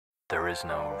There is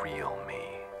no real me,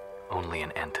 only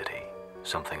an entity,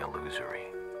 something illusory.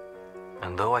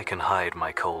 And though I can hide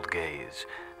my cold gaze,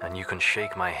 and you can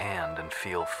shake my hand and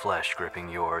feel flesh gripping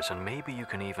yours, and maybe you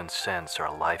can even sense our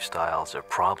lifestyles are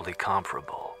probably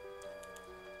comparable,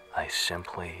 I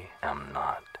simply am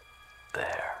not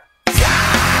there.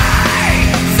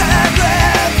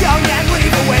 Young and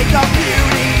leave a wake of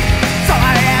beauty. So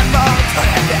I am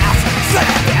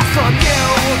slap from you.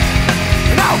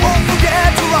 And I won't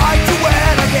forget to write you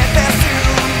when I get there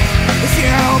soon. As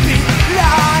you'll be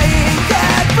lying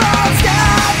dead from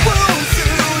stab wounds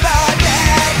through the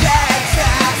dead and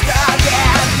fast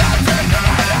again.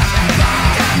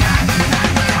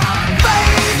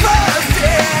 Faithless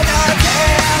in a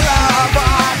tale of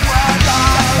awkward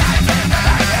love.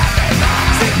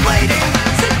 Sick bleeding.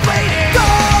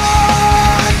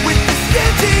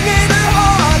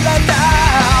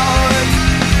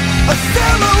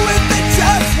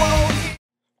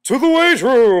 To the weight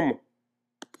room!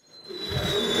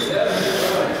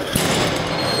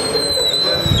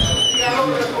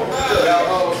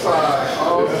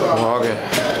 Okay.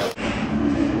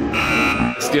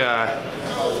 This guy.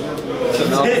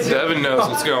 Devin knows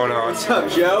what's going on. What's up,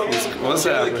 Joe? What's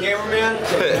happening? The cameraman?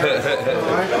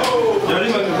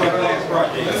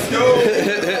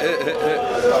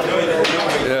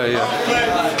 Yeah.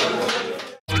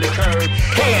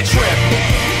 Head trip.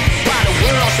 While the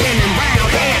world's spinning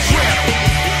round, head trip.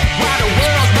 While the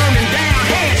world's burning down,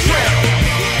 head trip.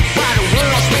 While the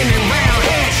world's spinning round,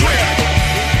 head trip.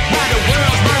 While the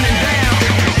world's burning down.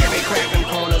 They cramping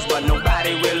corners, but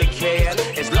nobody really cared.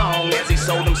 As long as he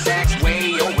sold them sacks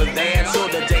way over there. Till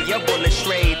the day a bullet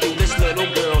strayed through this little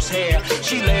girl's hair.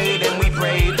 She laid and we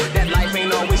prayed that life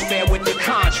ain't always fair with the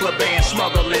contraband.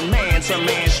 Smuggling man to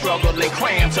man, struggling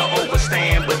cram to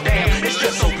overstand. But damn, it's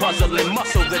just so puzzling.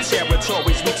 Muscle the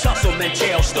territories, we tussle and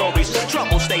tell stories.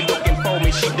 Trouble stay looking for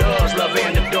me, she does love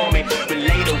and adore me.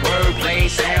 Relay the wordplay,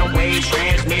 sound waves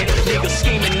transmit. Niggas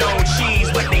scheming on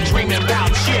cheese, but they dreaming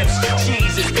about chips.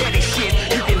 Cheese is petty shit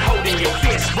you can hold in your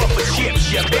fist, but for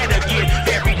chips you better get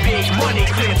very big money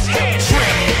clips. Head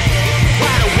trip,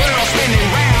 while the world's spinning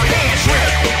round. Head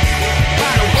trip,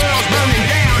 while the world's burning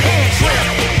down. Head trip,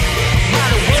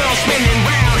 while the world's spinning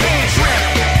round. Head trip,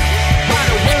 while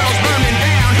the world's burning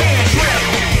down. Head trip,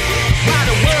 while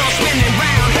the world's spinning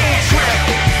round. Head trip,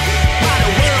 while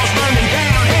the world's burning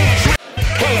down. Head trip,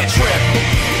 head trip,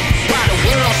 while the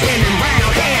world's spinning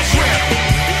round. Head trip,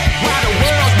 while the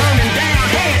world's burning down.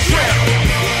 Head trip,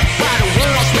 while the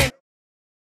world's spinning.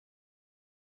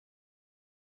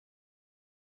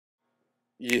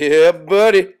 Yeah,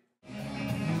 buddy.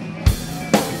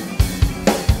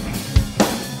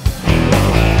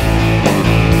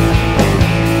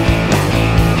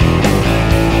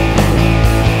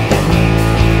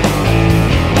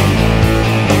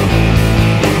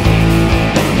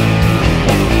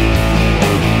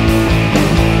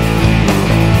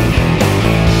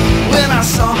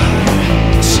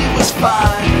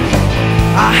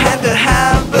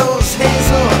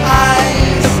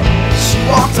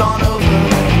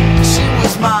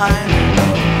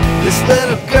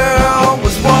 Little girl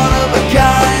was one of a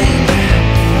kind.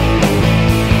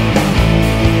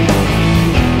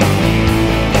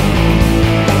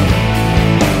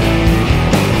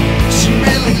 She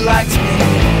really liked me,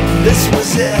 this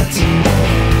was it.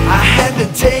 I had to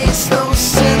taste those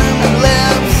cinnamon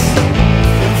lips,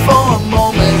 and for a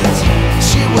moment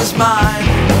she was mine.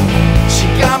 She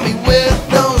got me with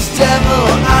those devil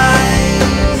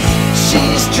eyes.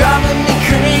 She's driving me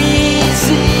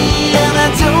crazy, and I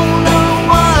don't know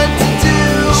what to do.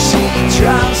 She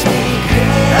drives me crazy.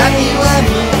 Have you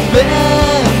ever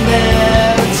been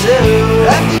there too?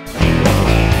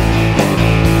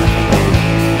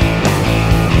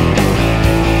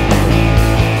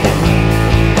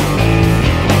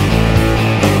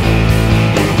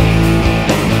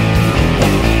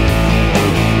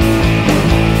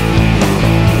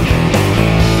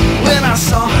 When I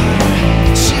saw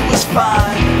her, she was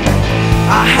fine.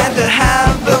 I had to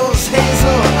have those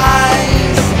hazel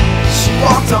eyes. She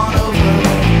walked on over,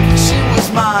 she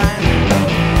was mine.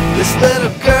 This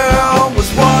little girl was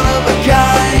one of a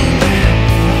kind.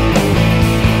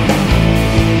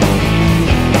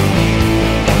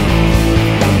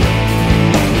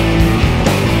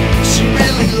 She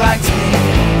really liked me,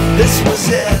 this was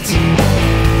it.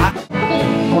 I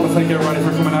want to thank everybody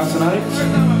for coming out tonight.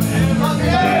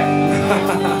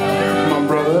 My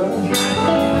brother.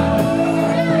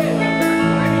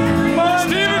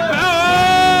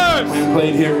 We haven't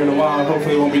played here in a while.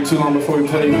 Hopefully it won't be too long before we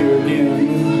play here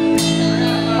again.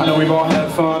 I know we've all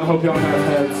had fun. Hope y'all have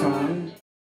had fun.